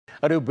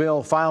A new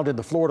bill filed in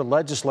the Florida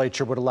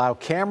legislature would allow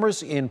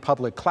cameras in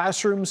public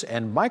classrooms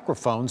and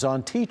microphones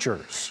on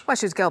teachers.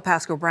 WESH News' Gail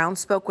Pascal-Brown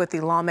spoke with the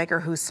lawmaker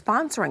who's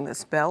sponsoring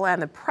this bill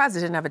and the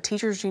president of a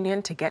teachers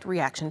union to get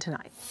reaction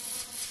tonight.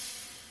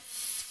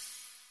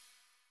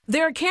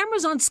 There are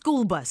cameras on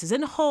school buses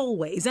and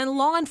hallways, and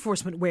law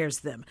enforcement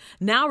wears them.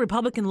 Now,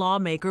 Republican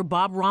lawmaker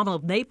Bob Rommel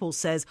of Naples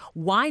says,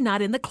 why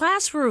not in the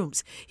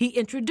classrooms? He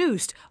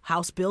introduced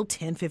House Bill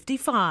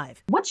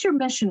 1055. What's your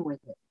mission with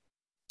it?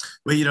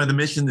 Well, the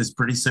mission is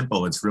pretty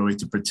simple. It's really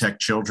to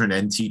protect children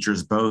and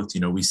teachers both.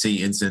 We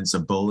see incidents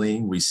of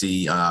bullying. We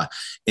see,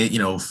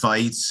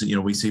 fights.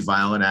 We see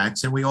violent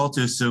acts. And we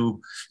also,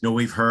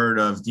 we've heard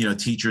of,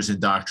 teachers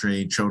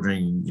indoctrinating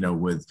children,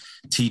 with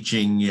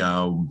teaching,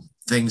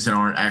 things that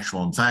aren't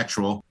actual and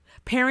factual.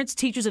 Parents,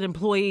 teachers, and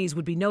employees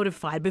would be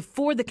notified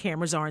before the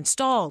cameras are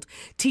installed.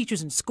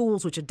 Teachers in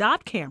schools which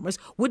adopt cameras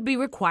would be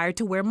required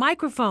to wear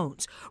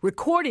microphones.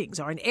 Recordings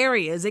are in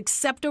areas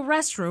except a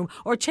restroom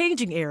or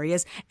changing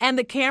areas, and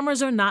the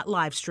cameras are not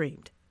live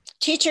streamed.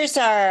 Teachers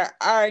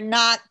are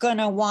not going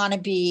to want to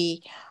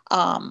be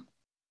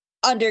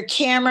under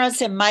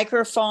cameras and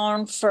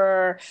microphone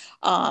for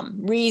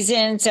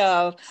reasons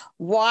of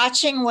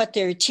watching what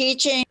they're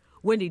teaching.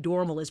 Wendy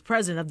Dormel is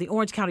president of the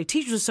Orange County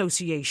Teachers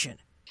Association.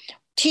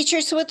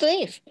 Teachers would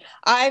leave.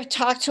 I've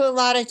talked to a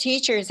lot of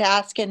teachers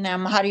asking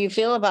them, how do you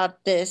feel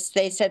about this?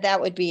 They said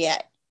that would be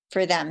it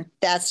for them.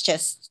 That's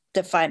just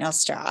the final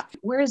straw.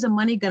 Where is the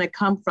money going to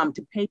come from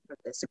to pay for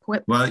this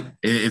equipment? Well,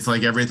 it's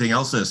like everything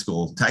else in a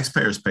school.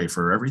 Taxpayers pay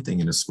for everything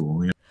in a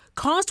school.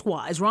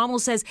 Cost-wise, Rommel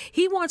says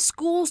he wants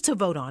schools to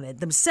vote on it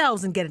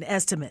themselves and get an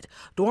estimate.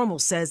 Dormel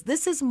says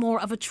this is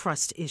more of a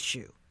trust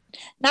issue.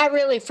 Not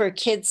really for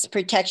kids'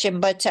 protection,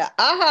 but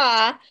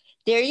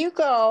there you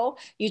go.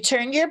 You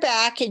turned your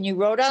back and you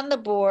wrote on the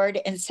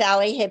board and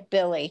Sally hit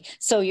Billy,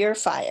 so you're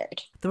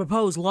fired. The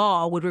proposed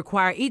law would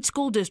require each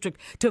school district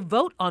to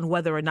vote on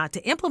whether or not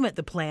to implement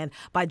the plan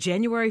by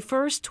January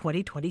 1st,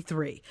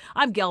 2023.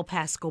 I'm Gail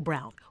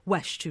Pascal-Brown,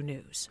 WESH 2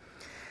 News.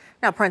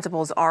 Now,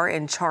 principals are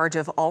in charge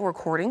of all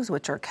recordings,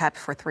 which are kept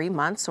for 3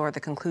 months or the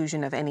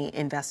conclusion of any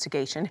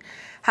investigation.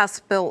 House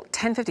Bill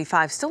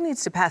 1055 still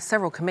needs to pass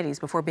several committees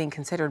before being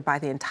considered by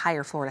the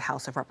entire Florida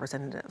House of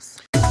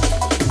Representatives.